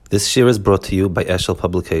This shir is brought to you by Eshel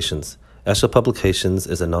Publications. Eshel Publications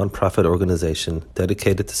is a non-profit organization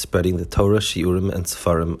dedicated to spreading the Torah, Shiurim, and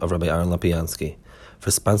Sefarim of Rabbi Aaron Lapiansky. For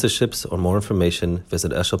sponsorships or more information,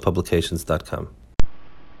 visit eshelpublications.com.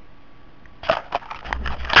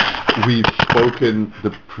 We've spoken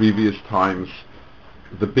the previous times.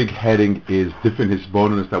 The big heading is different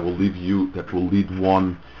hisbonenus that will lead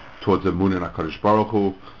one towards the Emunah in HaKadosh Baruch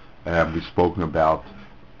Hu. We've spoken about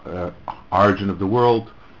origin of the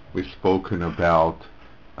world. We've spoken about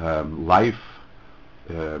life,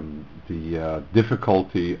 the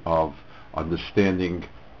difficulty of understanding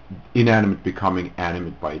inanimate becoming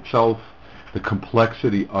animate by itself, the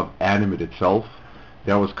complexity of animate itself.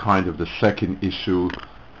 That was kind of the second issue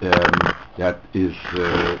that is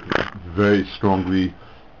very strongly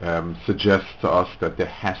suggests to us that there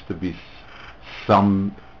has to be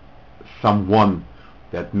someone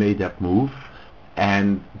that made that move.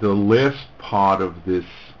 And the last part of this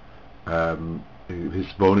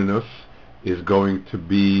hisbonenus is going to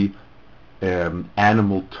be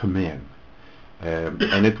animal to man,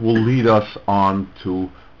 and it will lead us on to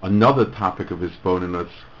another topic of hisbonenus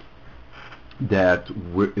that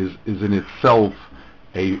is in itself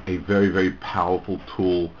a very, very powerful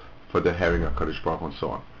tool for the herring of HaKadosh Baruch Hu and so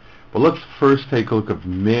on. But let's first take a look at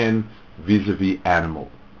man vis-a-vis animal.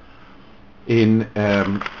 In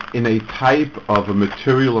a type of a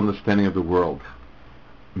material understanding of the world,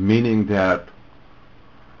 meaning that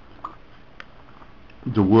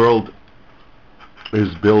the world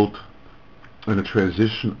is built in a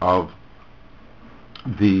transition of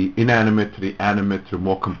the inanimate to the animate to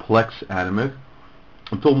more complex animate,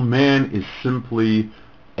 until man is simply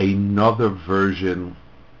another version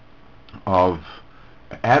of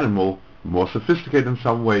animal, more sophisticated in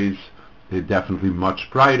some ways, they're definitely much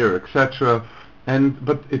brighter, etc.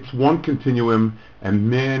 But it's one continuum, and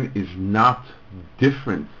man is not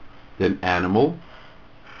different than animal,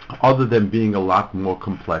 other than being a lot more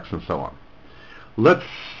complex and so on. Let's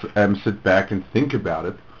sit back and think about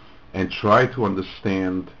it and try to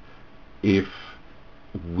understand if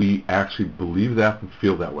we actually believe that and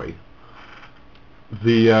feel that way.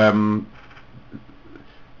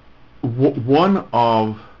 One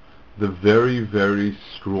of the very, very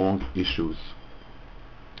strong issues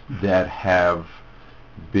that have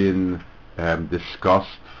been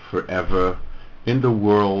discussed forever in the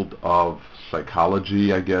world of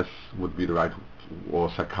psychology, I guess would be the right, or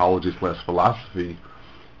psychology/philosophy,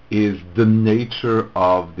 is the nature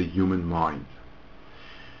of the human mind.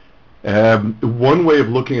 One way of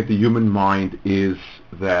looking at the human mind is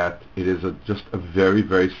that it is just a very,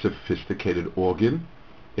 very sophisticated organ.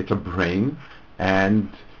 It's a brain, and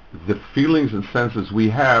the feelings and senses we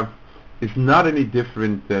have is not any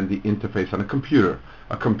different than the interface on a computer.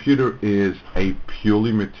 A computer is a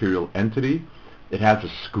purely material entity. It has a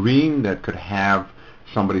screen that could have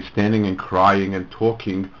somebody standing and crying and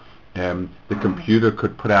talking. The computer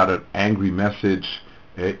could put out an angry message,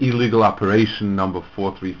 illegal operation number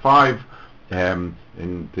 435, and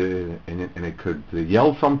it could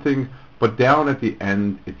yell something, but down at the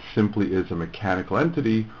end it simply is a mechanical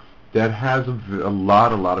entity that has a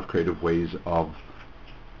lot of creative ways of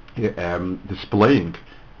displaying.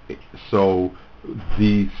 So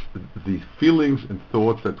the feelings and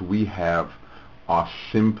thoughts that we have are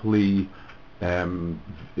simply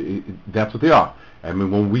that's what they are. I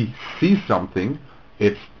mean, when we see something,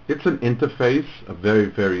 it's an interface, a very,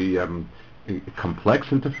 very complex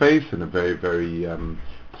interface, and a very, very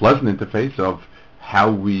pleasant interface of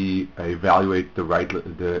how we evaluate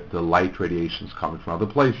the light radiations coming from other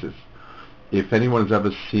places. If anyone has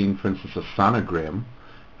ever seen, for instance, a sonogram,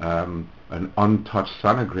 an untouched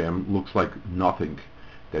sonogram looks like nothing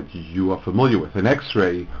that you are familiar with. An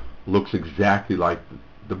X-ray looks exactly like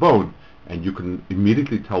the bone, and you can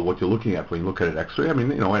immediately tell what you're looking at when you look at an X-ray. I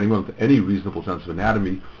mean, anyone with any reasonable sense of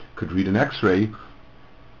anatomy could read an X-ray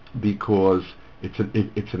because it's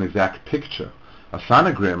an exact picture. A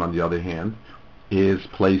sonogram, on the other hand, is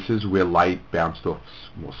places where light bounced off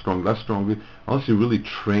more strong, less strongly. Unless you're really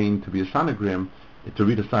trained to be a sonogram, to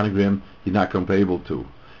read a sonogram, you're not going to be able to.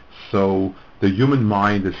 So the human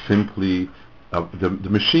mind is simply the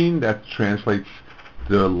machine that translates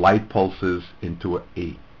the light pulses into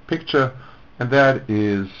a picture, and that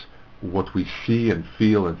is what we see and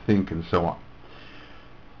feel and think and so on.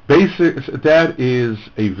 That is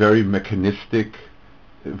a very mechanistic,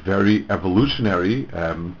 very evolutionary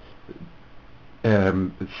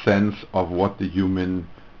sense of what the human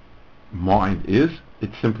mind is.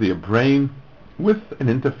 It's simply a brain with an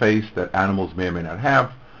interface that animals may or may not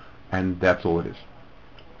have, and that's all it is.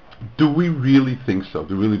 Do we really think so?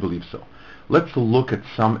 Do we really believe so? Let's look at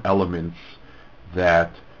some elements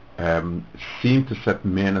that seem to set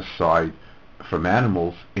man aside from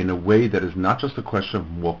animals in a way that is not just a question of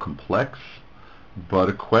more complex, but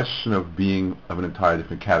a question of being of an entirely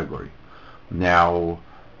different category. Now,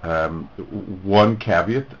 one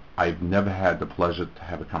caveat, I've never had the pleasure to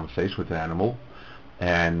have a conversation with an animal,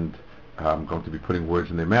 and I'm going to be putting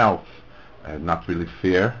words in their mouth, not really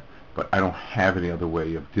fair, but I don't have any other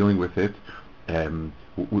way of dealing with it.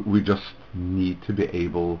 We just need to be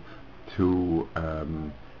able to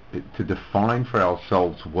define for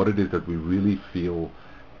ourselves what it is that we really feel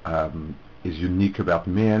is unique about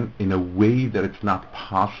man in a way that it's not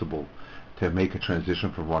possible to make a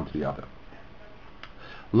transition from one to the other.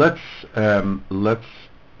 Let's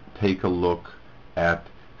take a look at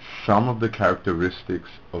some of the characteristics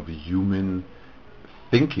of human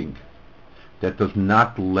thinking that does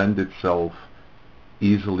not lend itself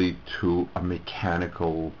easily to a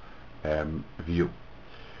mechanical view.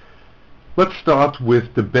 Let's start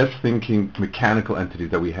with the best thinking mechanical entity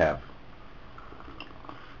that we have.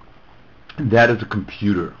 And that is a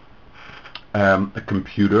computer. A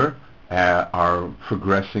computer are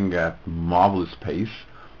progressing at marvelous pace,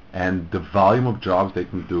 and the volume of jobs they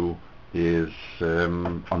can do is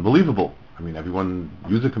unbelievable. I mean, everyone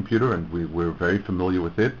uses a computer, and we're very familiar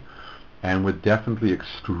with it, and we're definitely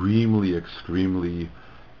extremely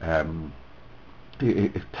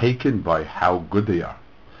taken by how good they are.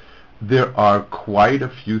 There are quite a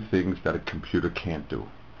few things that a computer can't do,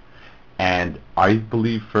 and I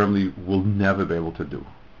believe firmly will never be able to do.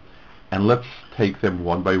 And let's take them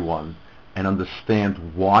one by one and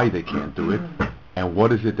understand why they can't do it and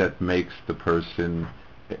what is it that makes the person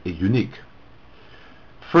unique.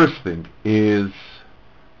 First thing is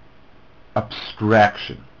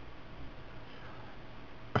abstraction.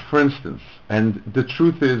 For instance, and the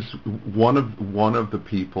truth is, one of the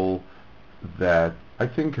people that I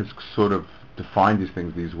think has sort of defined these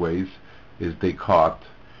things these ways is Descartes.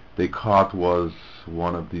 Descartes was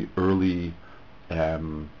one of the early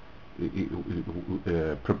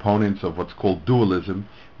proponents of what's called dualism,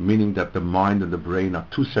 meaning that the mind and the brain are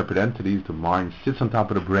two separate entities. The mind sits on top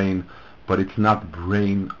of the brain, but it's not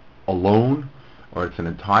brain alone, or it's an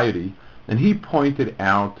entirety. And he pointed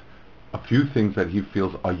out a few things that he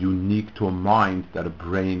feels are unique to a mind that a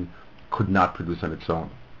brain could not produce on its own.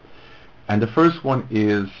 And the first one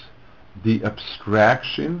is the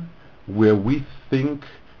abstraction, where we think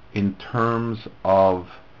in terms of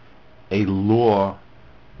a law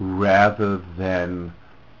rather than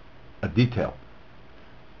a detail.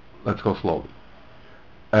 Let's go slowly.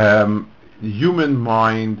 The human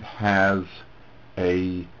mind has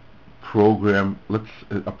a program.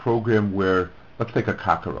 A program where, let's take a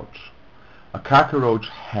cockroach. A cockroach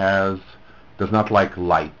does not like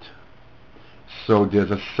light. So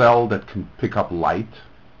there's a cell that can pick up light,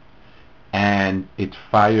 and it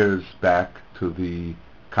fires back to the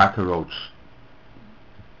cockroach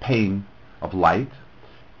pane of light,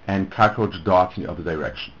 and cockroach darts in the other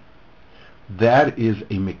direction. That is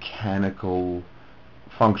a mechanical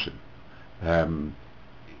function.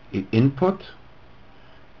 Input,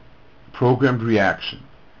 programmed reaction,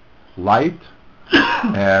 light,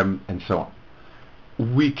 and so on.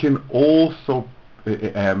 We can also,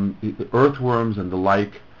 earthworms and the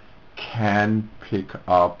like can pick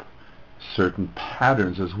up certain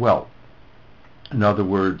patterns as well. In other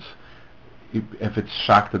words, if it's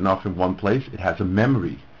shocked enough in one place, it has a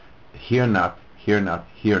memory. Here not, here not,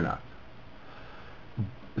 here not.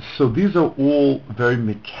 So these are all very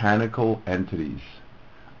mechanical entities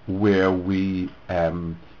where a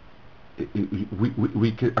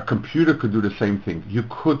computer could do the same thing.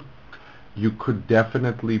 You could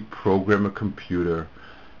definitely program a computer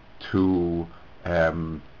to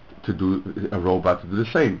do a robot to do the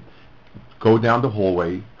same. Go down the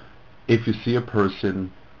hallway. If you see a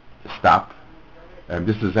person, stop. And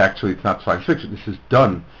this is actually, it's not science fiction. This is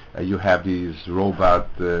done. You have these robot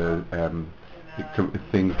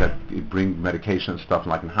things that bring medication and stuff.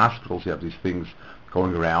 Like in hospitals, you have these things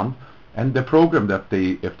going around, and they're programmed that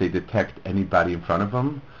if they detect anybody in front of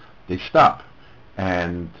them, they stop,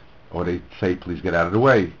 or they say, please get out of the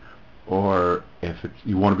way. Or if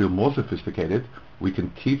you want to be more sophisticated, we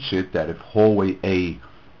can teach it that if hallway A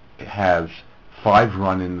has 5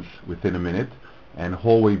 run-ins within a minute, and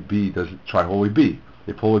hallway B try hallway B.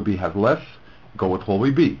 If hallway B has less, go with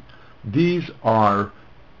hallway B. These are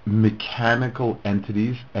mechanical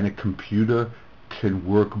entities, and a computer can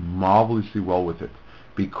work marvelously well with it,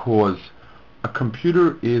 because a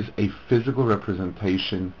computer is a physical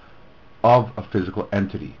representation of a physical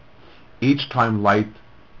entity. Each time light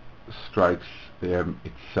strikes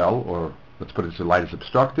its cell, or let's put it as light is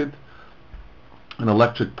obstructed, an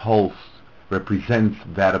electric pulse represents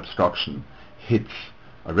that obstruction hits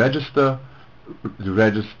a register, the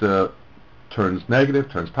register turns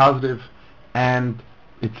negative, turns positive, and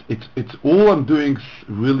it's all I'm doing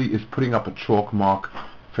really is putting up a chalk mark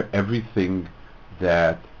for everything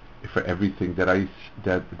that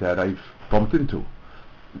I've bumped into,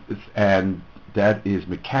 and that is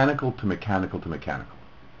mechanical to mechanical to mechanical.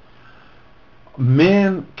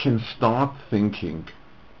 Man can start thinking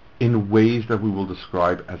in ways that we will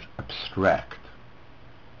describe as abstract.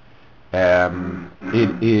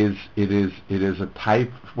 It is a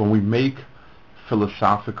type, when we make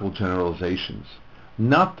philosophical generalizations,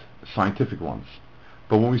 not scientific ones,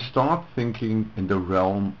 but when we start thinking in the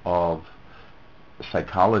realm of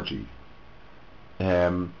psychology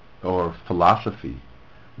or philosophy,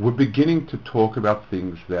 we're beginning to talk about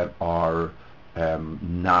things that are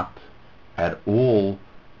not at all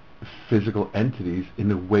physical entities in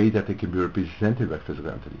a way that they can be represented by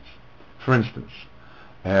physical entities. For instance,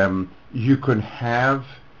 you could have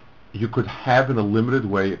in a limited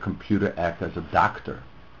way a computer act as a doctor,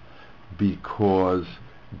 because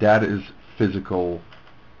that is physical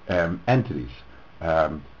entities.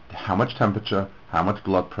 How much temperature, how much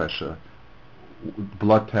blood pressure,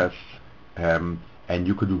 blood tests, and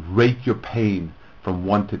you could rate your pain from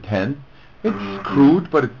 1 to 10. It's crude,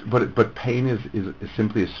 but pain is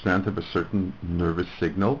simply a strength of a certain nervous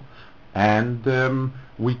signal, and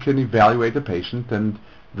we can evaluate the patient, and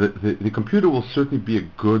the computer will certainly be a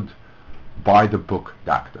good by-the-book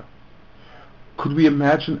doctor. Could we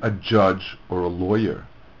imagine a judge or a lawyer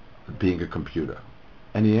being a computer?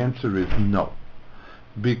 And the answer is no,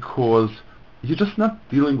 because you're just not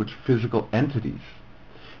dealing with physical entities.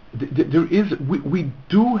 We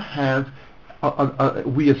do have,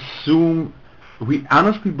 we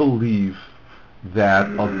honestly believe that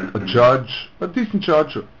a judge, a decent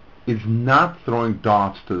judge, is not throwing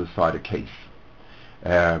darts to decide a case.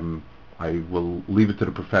 I will leave it to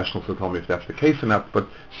the professionals to tell me if that's the case or not, but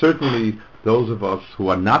certainly those of us who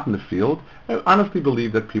are not in the field honestly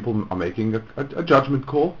believe that people are making a judgment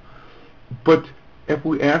call. But if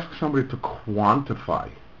we ask somebody to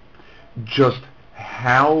quantify just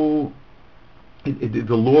how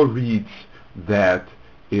the law reads that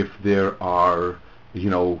if there are,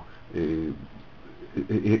 if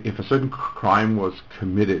a certain crime was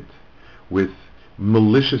committed with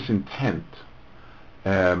malicious intent,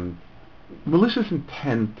 malicious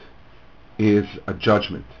intent is a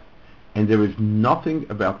judgment, and there is nothing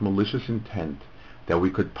about malicious intent that we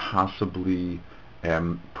could possibly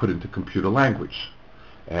put into computer language.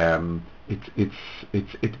 And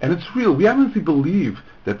it's real. We honestly believe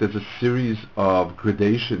that there's a series of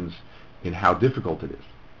gradations in how difficult it is.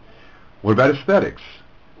 What about aesthetics?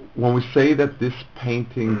 When we say that this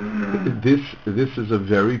painting, this is a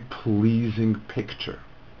very pleasing picture,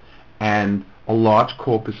 and a large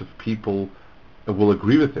corpus of people will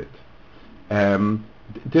agree with it,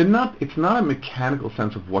 it's not a mechanical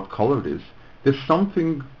sense of what color it is. There's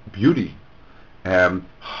something beauty,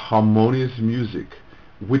 harmonious music,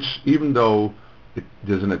 which, even though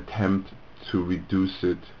there's an attempt to reduce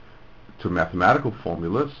it to mathematical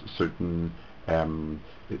formulas, certain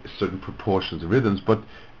proportions of rhythms, but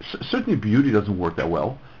certainly beauty doesn't work that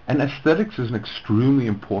well, and aesthetics is an extremely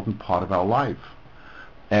important part of our life.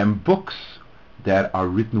 Books that are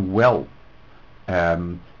written well,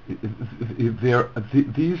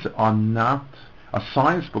 these are not, a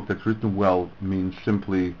science book that's written well means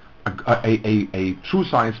simply a true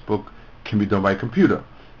science book can be done by a computer.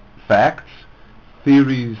 Facts,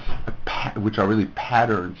 theories, which are really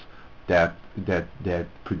patterns that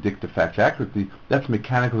predict the facts accurately, that's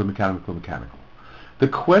mechanical and mechanical and mechanical. The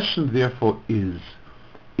question, therefore, is,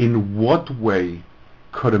 in what way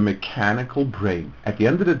could a mechanical brain, at the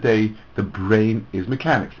end of the day, the brain is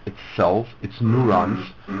mechanics. It's cells, it's neurons,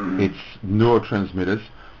 it's neurotransmitters.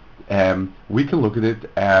 We can look at it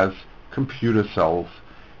as computer cells.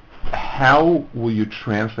 How will you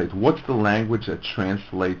translate? What's the language that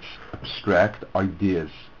translates abstract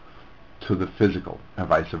ideas to the physical, and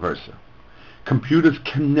vice versa? Computers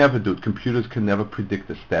can never do it. Computers can never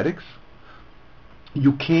predict aesthetics.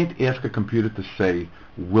 You can't ask a computer to say,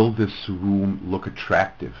 will this room look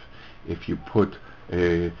attractive if you put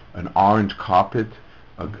an orange carpet,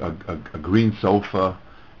 a green sofa,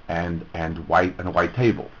 and a white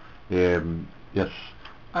table? Yes.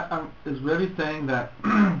 Is really saying that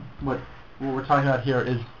what we're talking about here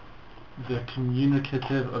is the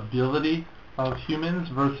communicative ability of humans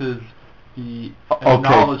versus the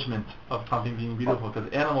acknowledgement of something being beautiful, because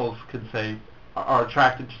animals could say are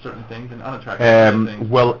attracted to certain things and unattracted to certain things.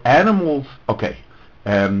 Well, animals,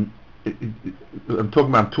 I'm talking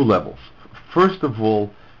about two levels. First of all,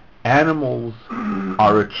 animals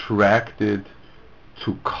are attracted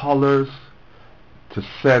to colors, to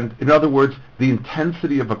scent. In other words, the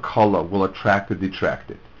intensity of a color will attract or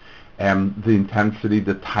detract it. And the intensity,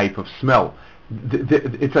 the type of smell.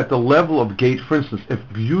 It's at the level of gauge. For instance, if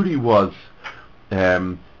beauty was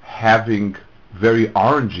having very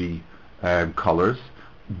orangey colors,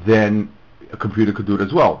 then a computer could do it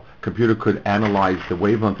as well. A computer could analyze the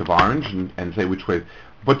wavelength of orange and say which way.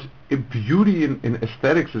 But beauty in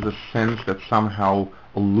aesthetics is a sense that somehow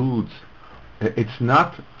alludes. It's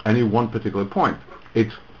not any one particular point.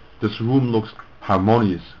 This room looks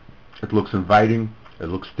harmonious. It looks inviting. It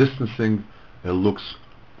looks distancing. It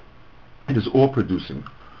is awe-producing.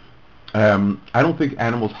 I don't think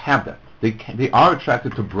animals have that. They are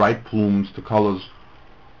attracted to bright plumes, to colors,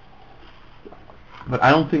 but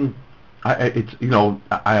I don't think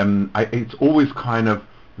it's always kind of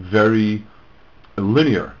very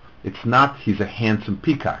linear. It's not he's a handsome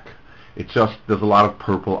peacock. It's just there's a lot of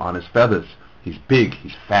purple on his feathers. He's big.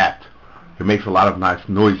 He's fat. He makes a lot of nice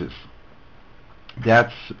noises.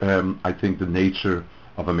 That's I think the nature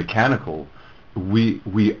of a mechanical. We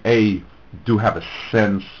do have a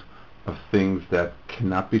sense of things that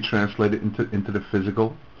cannot be translated into the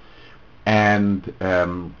physical, and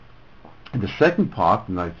the second part,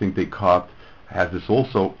 and I think Descartes has this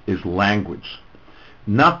also, is language.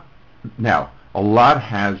 Not now. A lot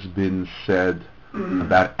has been said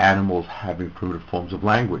about animals having primitive forms of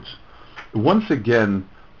language. Once again,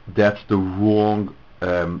 that's the wrong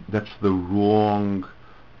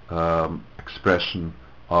expression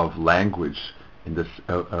of language in this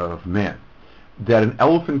of man. That an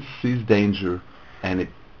elephant sees danger and it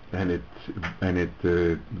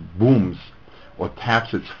booms or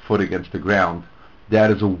taps its foot against the ground.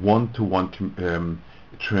 That is a one-to-one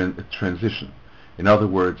transition. In other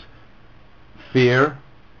words, fear,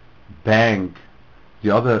 bang.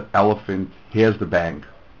 The other elephant hears the bang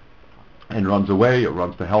and runs away or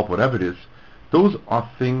runs to help, whatever it is. Those are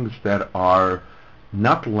things that are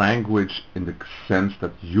not language in the sense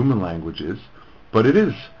that human language is, but it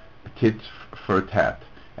is a tit for a tat.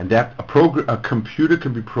 And that a computer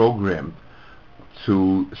can be programmed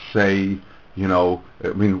to say,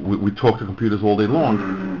 we talk to computers all day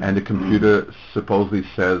long, and the computer supposedly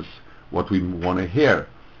says what we want to hear.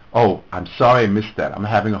 Oh, I'm sorry I missed that. I'm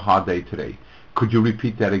having a hard day today. Could you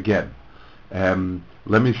repeat that again?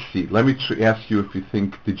 Let me see. Let me ask you if you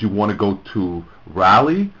think, did you want to go to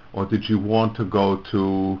Raleigh or did you want to go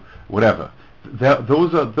to whatever?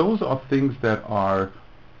 Those are things that are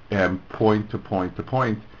point to point to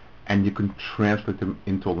point, and you can translate them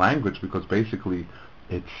into language because basically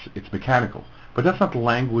it's mechanical. But that's not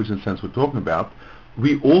language in the sense we're talking about.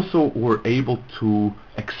 We also were able to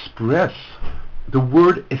express the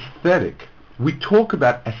word aesthetic. We talk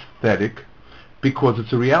about aesthetic because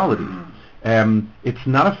it's a reality. It's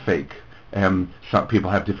not a fake. Some people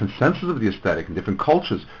have different senses of the aesthetic in different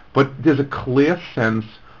cultures, but there's a clear sense.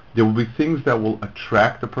 There will be things that will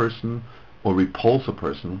attract a person or repulse a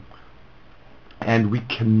person, and we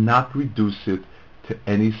cannot reduce it to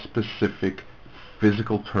any specific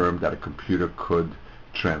physical term that a computer could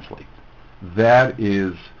translate. That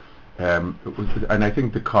is, and I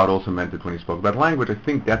think Descartes also meant it when he spoke about language. I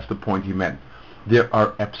think that's the point he meant. There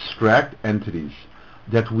are abstract entities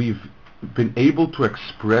that we've been able to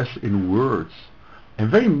express in words, and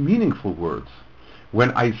very meaningful words.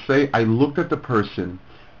 When I say I looked at the person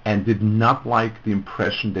and did not like the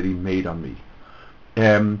impression that he made on me,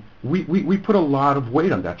 we put a lot of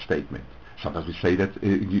weight on that statement. Sometimes we say that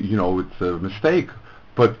it's a mistake,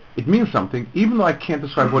 but it means something, even though I can't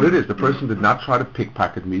describe what it is. The person did not try to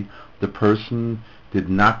pickpocket me. The person did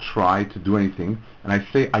not try to do anything. And I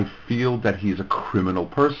say I feel that he's a criminal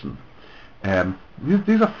person.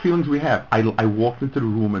 These are feelings we have. I walked into the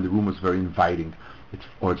room and the room was very inviting,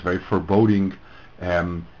 it's very foreboding,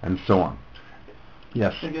 and so on.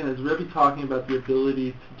 Yes. Again, is Rebbe talking about the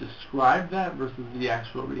ability to describe that versus the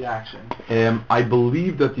actual reaction? I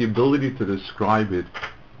believe that the ability to describe it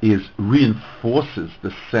reinforces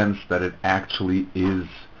the sense that it actually is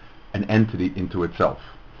an entity into itself.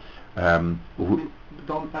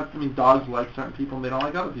 Dogs like certain people and they don't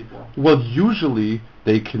like other people. Well, usually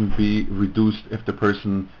they can be reduced if the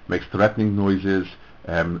person makes threatening noises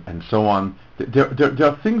and so on. There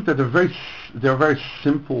are things that are very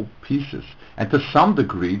simple pieces, and to some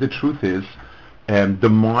degree, the truth is, the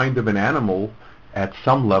mind of an animal, at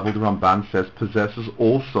some level, the Ramban says, possesses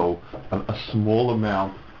also a small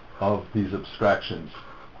amount of these abstractions.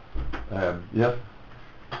 Yes.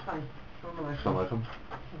 Hi. Assalamu alaikum.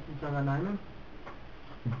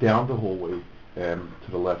 Down the hallway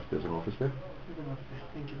to the left, there's an office there.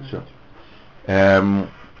 Thank you very Sure. much.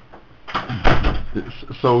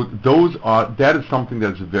 So that is something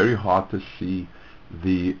that's very hard to see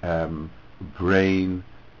the brain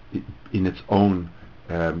in its own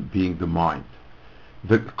being the mind.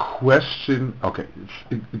 The question,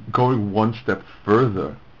 going one step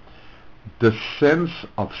further, the sense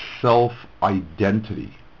of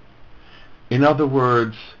self-identity. In other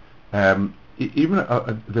words, even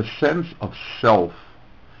the sense of self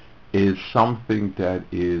is something that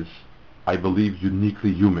is, I believe,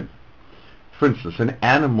 uniquely human. For instance, an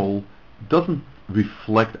animal doesn't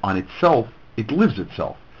reflect on itself, it lives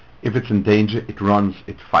itself. If it's in danger, it runs,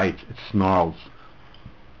 it fights, it snarls.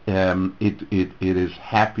 It is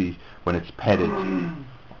happy when it's petted.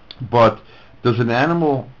 But does an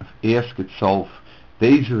animal ask itself,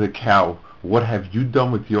 Daisy the cow, what have you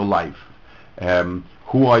done with your life?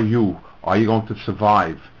 Who are you? Are you going to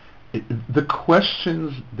survive? The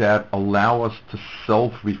questions that allow us to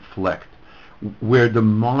self-reflect, where the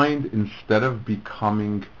mind, instead of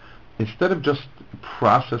just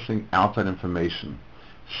processing outside information,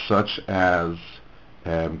 such as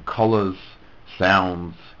colors,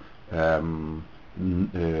 sounds,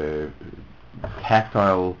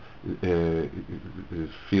 tactile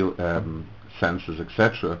feel senses,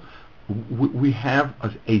 etc., we have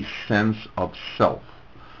a sense of self.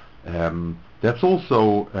 That's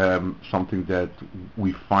also something that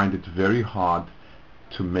we find it very hard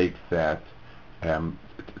to make that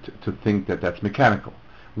to think that that's mechanical.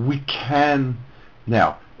 We can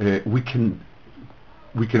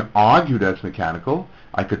argue that's mechanical.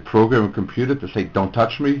 I could program a computer to say, don't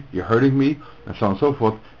touch me, you're hurting me, and so on and so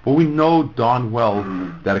forth. But we know darn well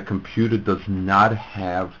that a computer does not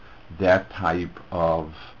have that type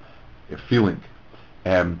of feeling.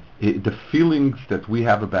 The feelings that we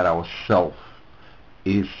have about ourselves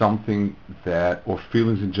is something that, or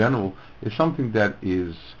feelings in general, is something that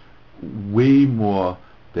is way more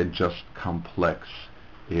than just complex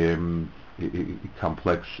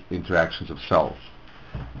interactions of cells.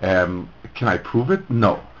 Can I prove it?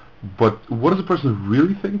 No. But what does a person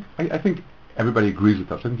really think? I think everybody agrees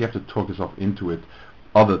with us. I think you have to talk yourself into it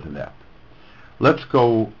other than that. Let's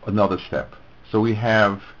go another step. So we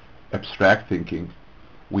have abstract thinking.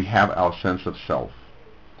 We have our sense of self.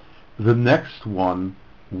 The next one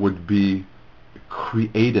would be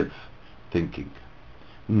creative thinking.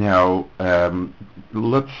 Now,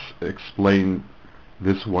 let's explain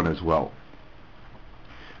this one as well.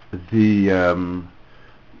 There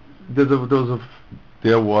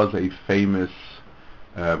was a famous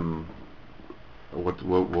what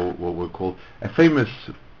we'll call a famous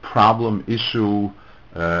problem, issue,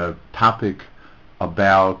 topic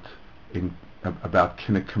about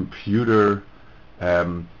can a computer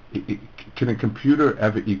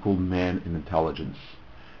ever equal man in intelligence?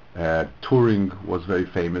 Turing was very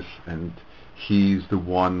famous, and he's the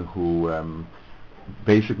one who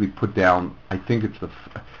basically put down. I think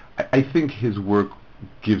his work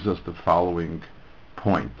gives us the following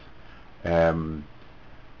point.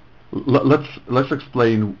 Let's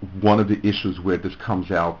explain one of the issues where this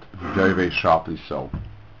comes out very, very sharply. So,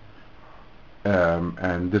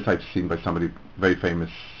 and this I've seen by somebody very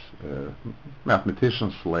famous,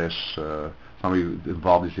 mathematician / somebody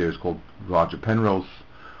involved in these areas called Roger Penrose.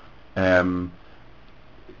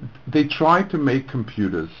 They tried to make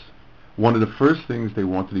computers. One of the first things they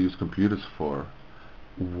wanted to use computers for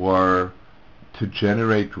were to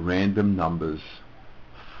generate random numbers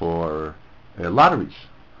for lotteries.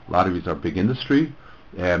 Lotteries are a big industry,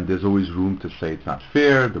 and there's always room to say it's not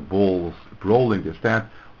fair, the ball's rolling, this, that.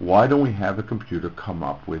 Why don't we have a computer come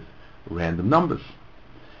up with random numbers?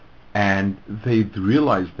 And they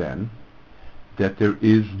realized then that there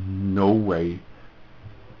is no way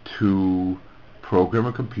to program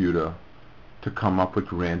a computer to come up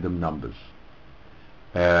with random numbers.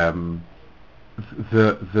 The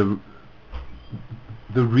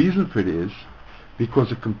reason for it is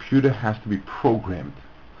because a computer has to be programmed,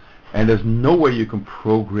 and there's no way you can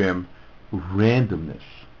program randomness.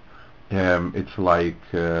 It's like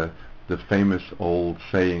the famous old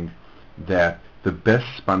saying that the best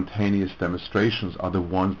spontaneous demonstrations are the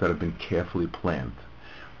ones that have been carefully planned.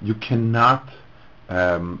 You cannot,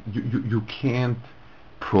 you can't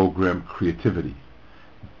program creativity.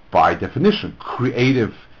 By definition,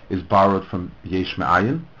 creative is borrowed from yesh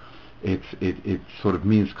me'ayin. It sort of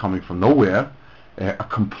means coming from nowhere, a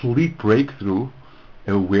complete breakthrough,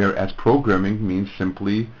 whereas programming means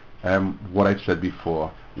simply what I've said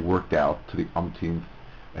before, worked out to the umpteenth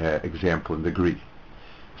example and degree.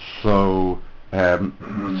 So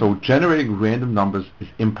generating random numbers is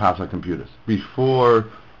impossible on computers. Before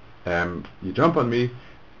you jump on me,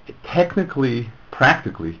 technically,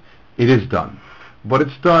 practically, it is done. But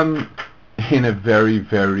it's done in a very,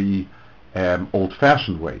 very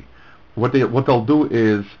old-fashioned way. What they'll do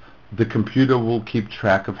is the computer will keep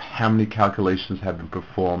track of how many calculations have been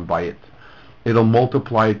performed by it. It'll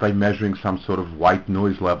multiply it by measuring some sort of white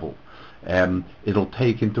noise level. It'll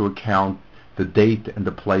take into account the date and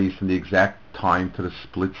the place and the exact time to the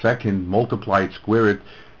split second, multiply it, square it.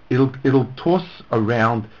 It'll toss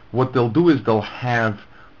around. What they'll do is they'll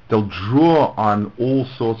draw on all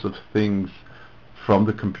sorts of things from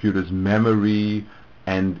the computer's memory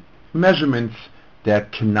and measurements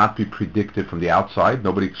that cannot be predicted from the outside.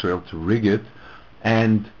 Nobody's able to rig it,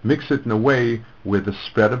 and mix it in a way where the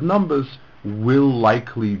spread of numbers will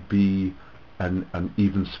likely be an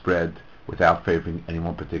even spread without favoring any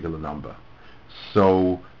one particular number.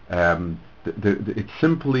 So it's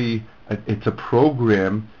simply it's a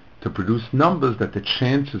program to produce numbers that the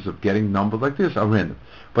chances of getting numbers like this are random.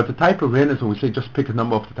 But the type of randomness, when we say just pick a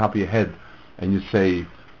number off the top of your head and you say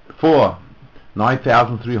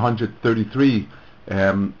 9,333,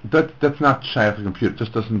 that's not shy of a computer. It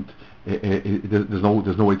just doesn't. There's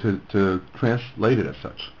no way to translate it as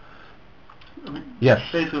such. Yes.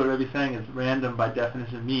 Basically, what Rebbe's saying is random by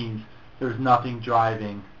definition means there's nothing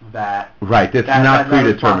driving that. Right. It's not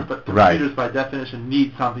predetermined. But computers by definition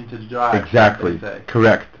need something to drive. Exactly.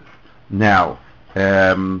 Correct. Now,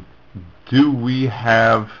 do we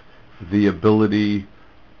have the ability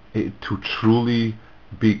to truly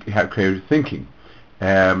have creative thinking?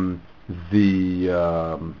 One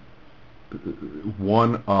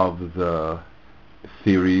of the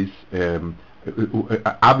theories,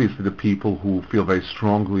 obviously the people who feel very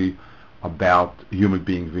strongly about human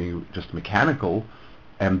beings being just mechanical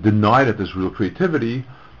deny that there's real creativity,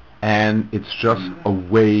 and it's just a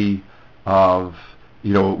way of,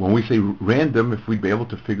 when we say random, if we'd be able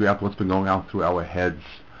to figure out what's been going on through our heads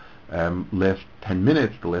last 10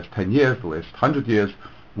 minutes, the last 10 years, the last 100 years,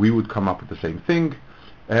 we would come up with the same thing.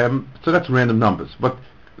 So that's random numbers. But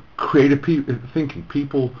creative thinking,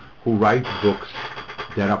 people who write books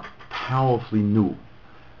that are powerfully new,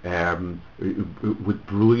 with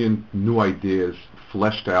brilliant new ideas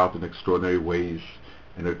fleshed out in extraordinary ways,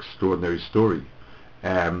 an extraordinary story.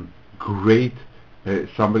 Great,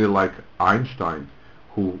 somebody like Einstein,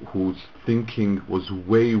 whose thinking was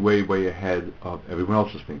way, way, way ahead of everyone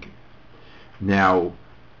else's thinking. Now,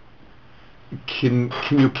 can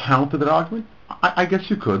you counter that argument? I guess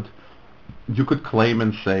you could. You could claim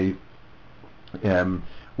and say,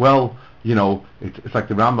 well, it's like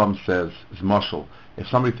the Rambam says, it's mashal. If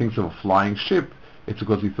somebody thinks of a flying ship, it's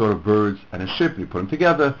because he thought of birds and a ship and he put them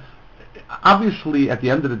together. Obviously, at the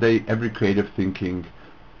end of the day, every creative thinking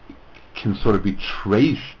can sort of be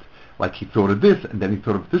traced, like he thought of this, and then he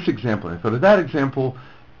thought of this example, and he thought of that example,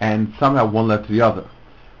 and somehow one led to the other.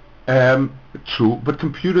 True, but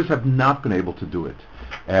computers have not been able to do it.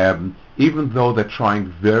 Even though they're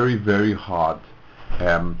trying very, very hard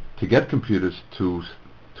to get computers to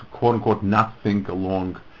quote-unquote not think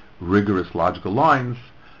along rigorous logical lines,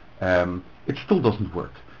 it still doesn't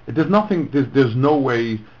work. There's no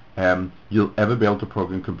way you'll ever be able to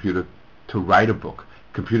program a computer to write a book.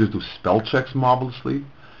 Computers do spell checks marvelously.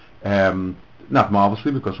 Not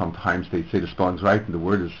marvelously, because sometimes they say the spelling's right and the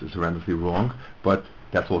word is horrendously wrong, but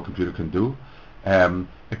that's all a computer can do.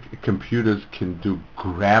 Computers can do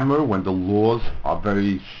grammar when the laws are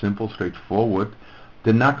very simple, straightforward.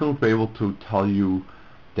 They're not going to be able to tell you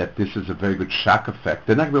that this is a very good shock effect.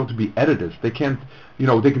 They're not going to be able to be editors. They can't,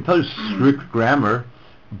 they can tell you strict grammar,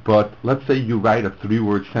 but let's say you write a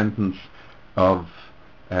 3-word sentence of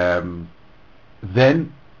then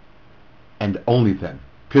and only then,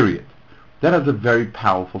 period. That is a very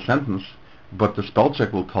powerful sentence, but the spell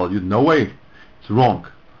check will tell you, no way, it's wrong.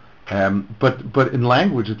 But in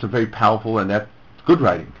language, it's a very powerful, and that's good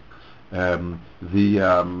writing. But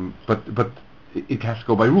it has to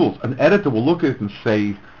go by rules. An editor will look at it and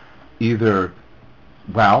say either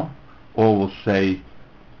wow, or will say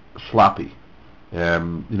sloppy,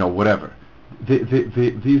 whatever.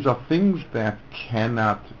 These are things that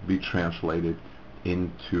cannot be translated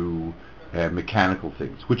into mechanical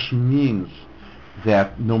things, which means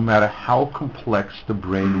that no matter how complex the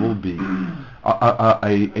brain will be,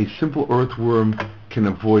 a simple earthworm can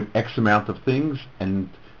avoid X amount of things and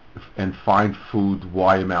find food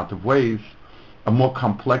Y amount of ways. A more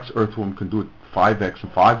complex earthworm can do it 5X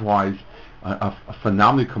and 5Ys. A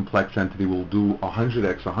phenomenally complex entity will do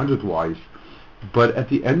 100X, 100Ys. But at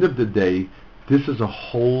the end of the day, this is a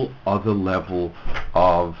whole other level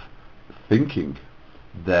of thinking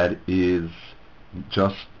that is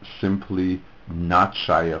just simply not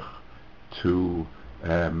shaykh to,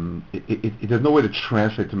 there's no way to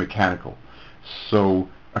translate to mechanical. So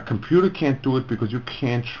A computer can't do it because you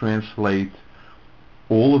can't translate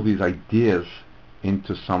all of these ideas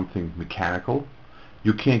into something mechanical.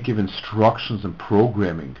 You can't give instructions and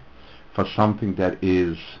programming for something that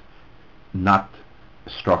is not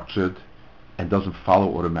structured and doesn't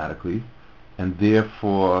follow automatically, and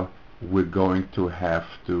therefore we're going to have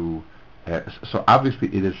to so obviously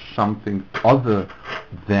it is something other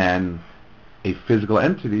than a physical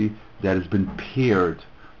entity that has been paired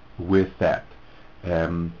with that.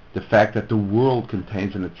 The fact that the world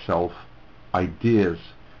contains in itself ideas,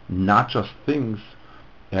 not just things,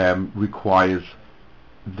 requires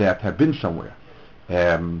that have been somewhere.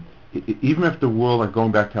 Even if the world, like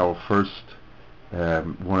going back to our first,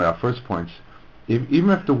 one of our first points,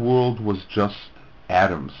 even if the world was just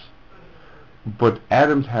atoms, but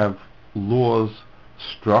atoms have laws,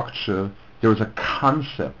 structure, there is a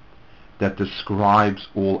concept that describes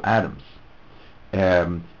all atoms.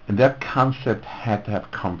 And that concept had to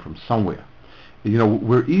have come from somewhere. You know,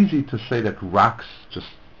 we're easy to say that rocks just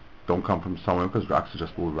don't come from somewhere because rocks are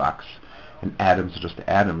just all rocks and atoms are just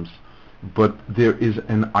atoms. But there is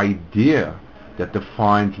an idea that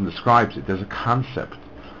defines and describes it. There's a concept.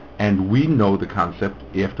 And we know the concept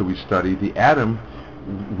after we study the atom.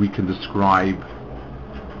 We can describe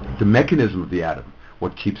the mechanism of the atom,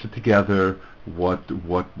 what keeps it together, what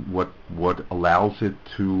allows it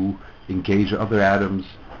to engage other atoms,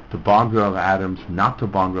 to bond with other atoms, not to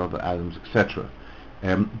bond with other atoms, etc.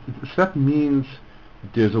 So that means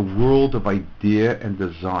there's a world of idea and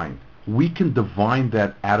design. We can divine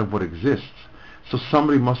that out of what exists. So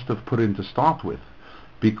somebody must have put it in to start with,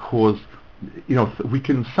 because we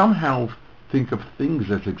can somehow think of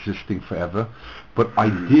things as existing forever, but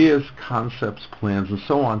ideas, concepts, plans, and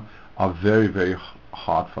so on are very, very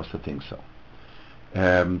hard for us to think so.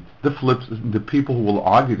 The people who will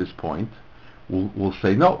argue this point will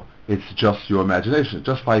say, no, it's just your imagination.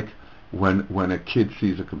 Just like when a kid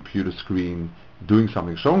sees a computer screen doing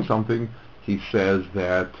something, showing something, he says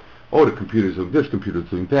that, oh, the computer is doing this, computer is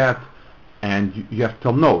doing that, and you have to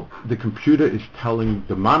tell him, no, the computer is telling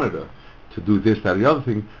the monitor to do this, that, or the other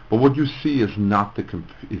thing, but what you see is not the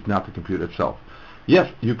computer itself.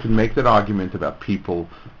 Yes, you can make that argument about people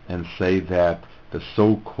and say that the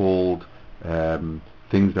so-called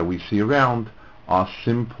things that we see around are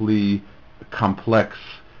simply complex,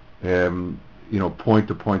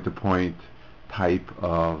 point-to-point-to-point type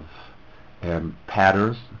of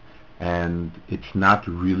patterns, and it's not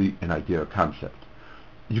really an idea or concept.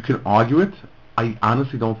 You can argue it. I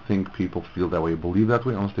honestly don't think people feel that way, believe that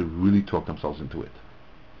way, unless they really talk themselves into it.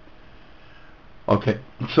 Okay,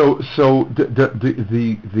 so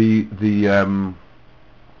the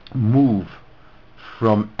move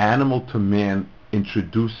from animal to man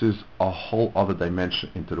introduces a whole other dimension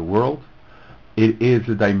into the world. It is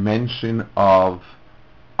a dimension of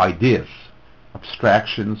ideas,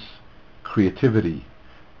 abstractions, creativity.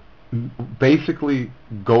 Basically,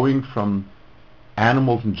 going from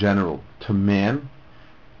animals in general to man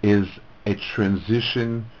is a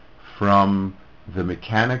transition from the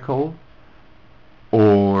mechanical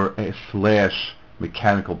or slash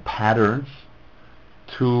mechanical patterns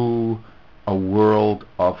to a world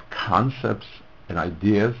of concepts and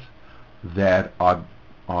ideas that are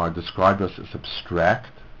described as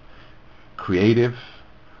abstract, creative.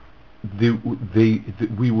 We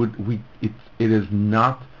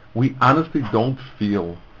honestly don't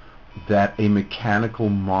feel that a mechanical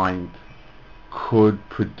mind could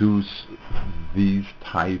produce these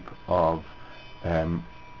type of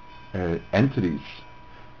entities,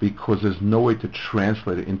 because there's no way to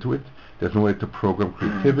translate it into it. There's no way to program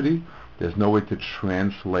creativity. There's no way to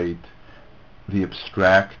translate the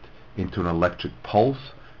abstract into an electric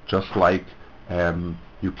pulse, just like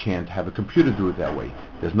you can't have a computer do it that way.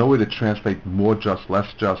 There's no way to translate more just,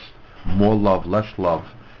 less just, more love, less love.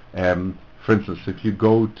 For instance, if you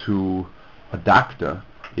go to a doctor,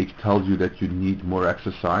 he tells you that you need more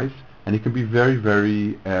exercise, and he can be very,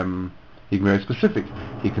 very specific.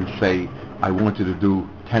 He can say, I want you to do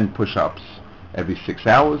 10 push-ups every 6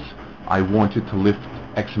 hours. I want you to lift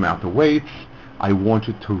X amount of weights. I want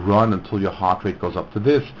you to run until your heart rate goes up to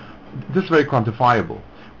this. This is very quantifiable.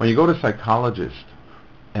 When you go to a psychologist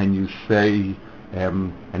and you say,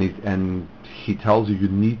 and he tells you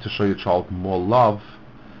need to show your child more love,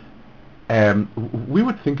 we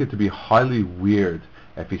would think it to be highly weird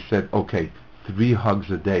if he said, okay, 3 hugs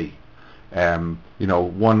a day,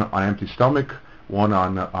 one on empty stomach, one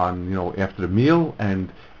on after the meal,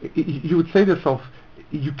 and you would say to yourself,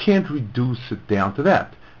 you can't reduce it down to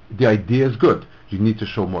that. The idea is good. You need to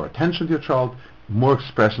show more attention to your child, more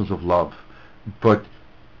expressions of love, but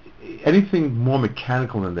anything more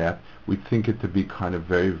mechanical than that, we think it to be kind of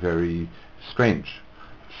very, very strange.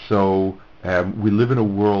 So we live in a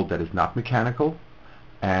world that is not mechanical,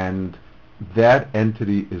 and that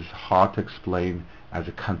entity is hard to explain as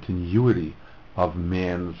a continuity of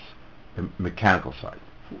man's mechanical side.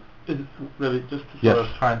 Really, just to sort of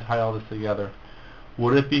try and tie all this together,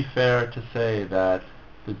 would it be fair to say that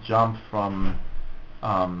the jump from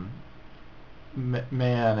man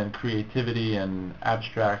and creativity and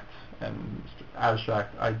abstract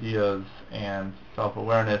ideas and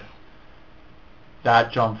self-awareness,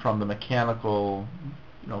 that jump from the mechanical,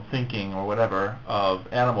 thinking or whatever of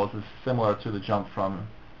animals is similar to the jump from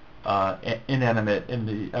inanimate in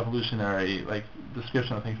the evolutionary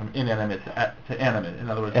description of things from inanimate to animate. In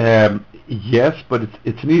other words, yes, but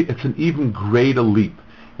it's an even greater leap.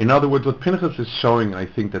 In other words, what Pinchas is showing, and I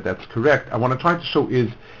think that that's correct, what I'm trying to show is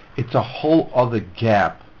it's a whole other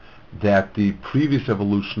gap that the previous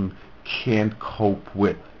evolution can't cope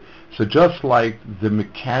with. So just like the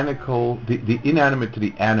mechanical, the inanimate to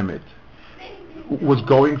the animate was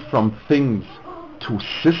going from things to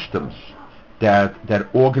systems that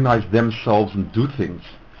organize themselves and do things,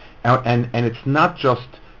 and it's not just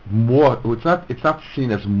more. It's not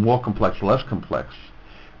seen as more complex, less complex,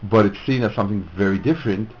 but it's seen as something very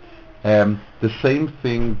different. The same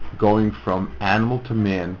thing going from animal to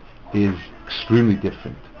man is extremely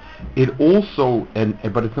different. It also,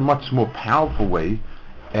 but it's a much more powerful way.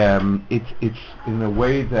 It's in a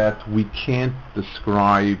way that we can't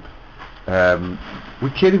describe. We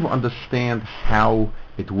can't even understand how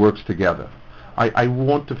it works together. I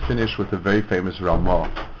want to finish with a very famous Ramah,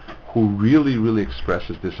 who really, really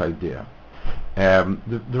expresses this idea. The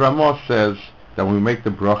Ramah says that when we make the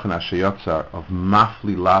bracha and Asher of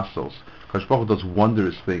Mafli Lasos, Kadosh Baruch Hu does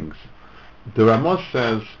wondrous things. The Ramah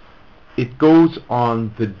says it goes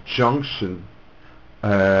on the junction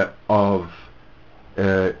of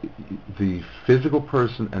the physical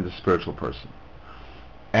person and the spiritual person.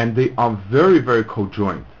 And they are very, very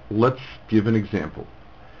co-joined. Let's give an example.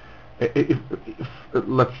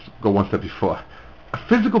 Let's go one step before.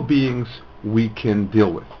 Physical beings we can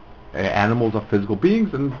deal with. Animals are physical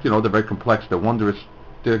beings, and they're very complex, they're wondrous,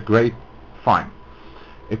 they're great, fine.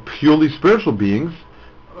 Purely spiritual beings,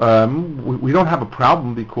 we don't have a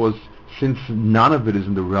problem, because since none of it is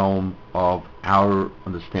in the realm of our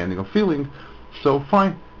understanding or feeling, so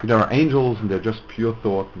fine. There are angels, and they're just pure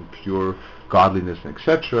thought and pure godliness,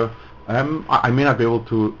 etc. I may not be able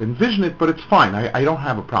to envision it, but it's fine. I don't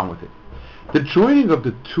have a problem with it. The joining of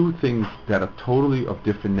the two things that are totally of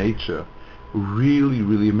different nature really,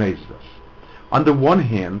 really amazes us. On the one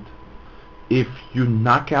hand, if you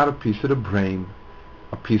knock out a piece of the brain,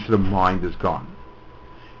 a piece of the mind is gone.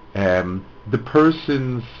 If a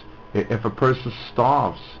person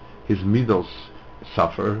starves, his midos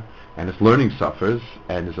suffer, and his learning suffers,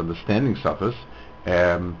 and his understanding suffers.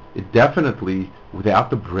 It definitely, without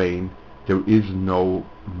the brain, there is no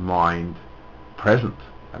mind present.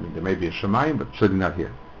 I mean, there may be a Shemayim, but certainly not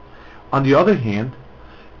here. On the other hand,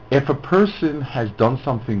 if a person has done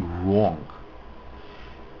something wrong,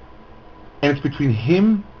 and it's between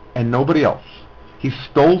him and nobody else, he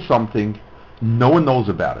stole something, no one knows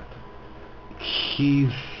about it,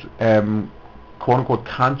 his quote-unquote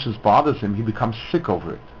conscience bothers him, he becomes sick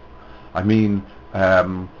over it. I mean,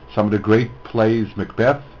 some of the great plays,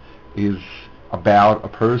 Macbeth, is about a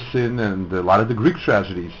person, and a lot of the Greek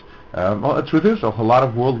tragedies. The truth is, a lot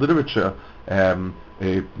of world literature,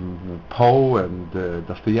 Poe and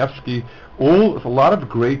Dostoevsky, a lot of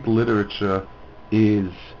great literature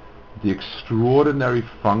is the extraordinary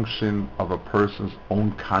function of a person's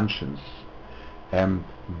own conscience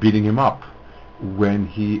beating him up when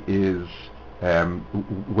he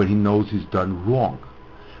knows he's done wrong.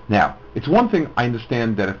 Now, it's one thing, I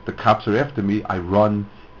understand that if the cops are after me, I run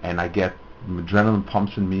and I get adrenaline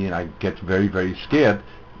pumps in me and I get very, very scared.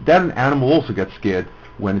 That an animal also gets scared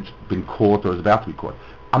when it's been caught or is about to be caught.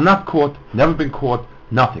 I'm not caught, never been caught,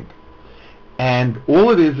 nothing. And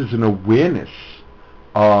all it is an awareness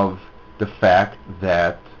of the fact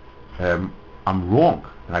that I'm wrong,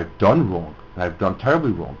 and I've done wrong, and I've done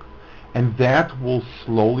terribly wrong. And that will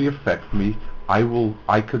slowly affect me.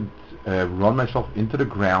 I could run myself into the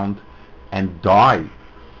ground and die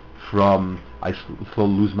from, I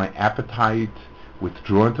slowly lose my appetite,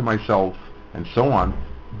 withdraw into myself, and so on,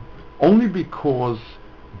 only because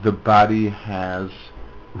the body has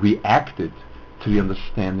reacted to the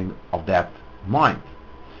understanding of that mind.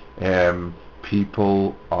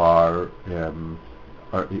 People are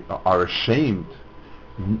ashamed,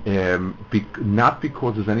 not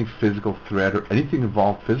because there's any physical threat or anything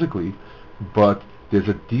involved physically, but there's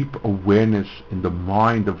a deep awareness in the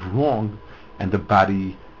mind of wrong, and the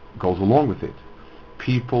body goes along with it.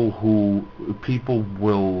 People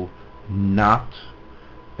will not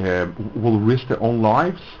will risk their own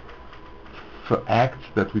lives for acts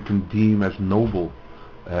that we can deem as noble.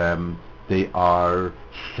 They are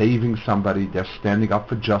saving somebody. They're standing up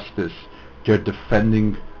for justice. They're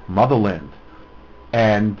defending motherland,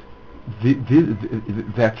 and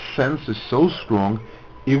that sense is so strong,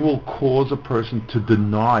 it will cause a person to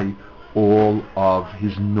deny all of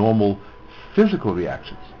his normal physical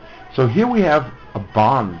reactions. So here we have a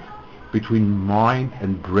bond between mind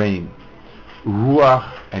and brain,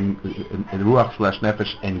 ruach and ruach slash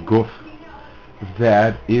nefesh and guf,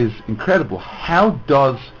 that is incredible. How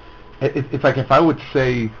does it's like if I would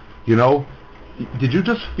say, did you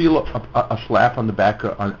just feel a slap on the back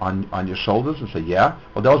on your shoulders and say, yeah?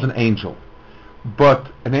 Well, that was an angel.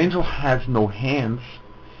 But an angel has no hands.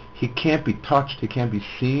 He can't be touched. He can't be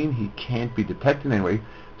seen. He can't be detected in any way.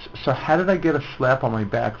 So how did I get a slap on my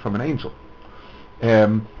back from an angel?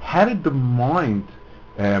 How did the mind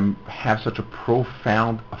have such a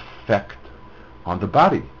profound effect on the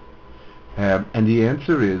body? And the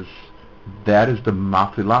answer is, that is the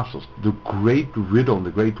maflilasos. The great riddle,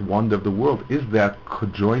 the great wonder of the world is that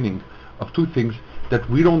conjoining of two things that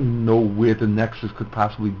we don't know where the nexus could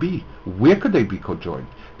possibly be. Where could they be conjoined?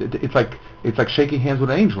 It's like shaking hands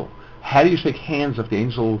with an angel. How do you shake hands if the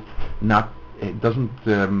angel doesn't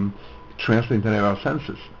translate into any of our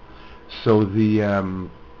senses? So the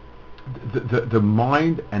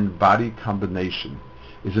mind and body combination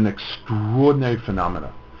is an extraordinary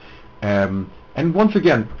phenomena. And once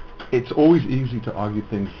again, it's always easy to argue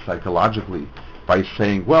things psychologically by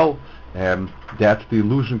saying, well, that's the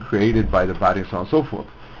illusion created by the body and so on and so forth.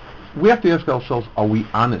 We have to ask ourselves, are we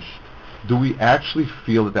honest? Do we actually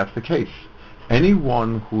feel that that's the case?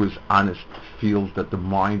 Anyone who is honest feels that the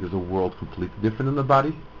mind is a world completely different than the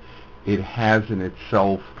body. It has in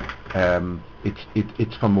itself,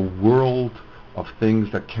 it's from a world of things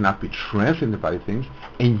that cannot be translated into body things,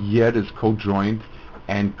 and yet is co-joined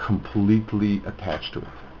and completely attached to it.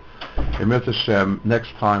 Emet Hashem,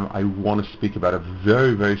 next time I want to speak about a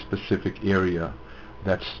very, very specific area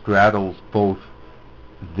that straddles both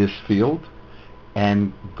this field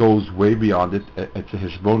and goes way beyond it. It's a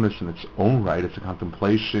hisbonus in its own right. It's a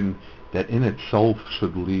contemplation that in itself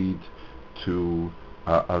should lead to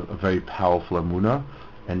a very powerful emunah,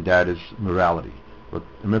 and that is morality. But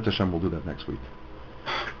Emet Hashem will do that next week.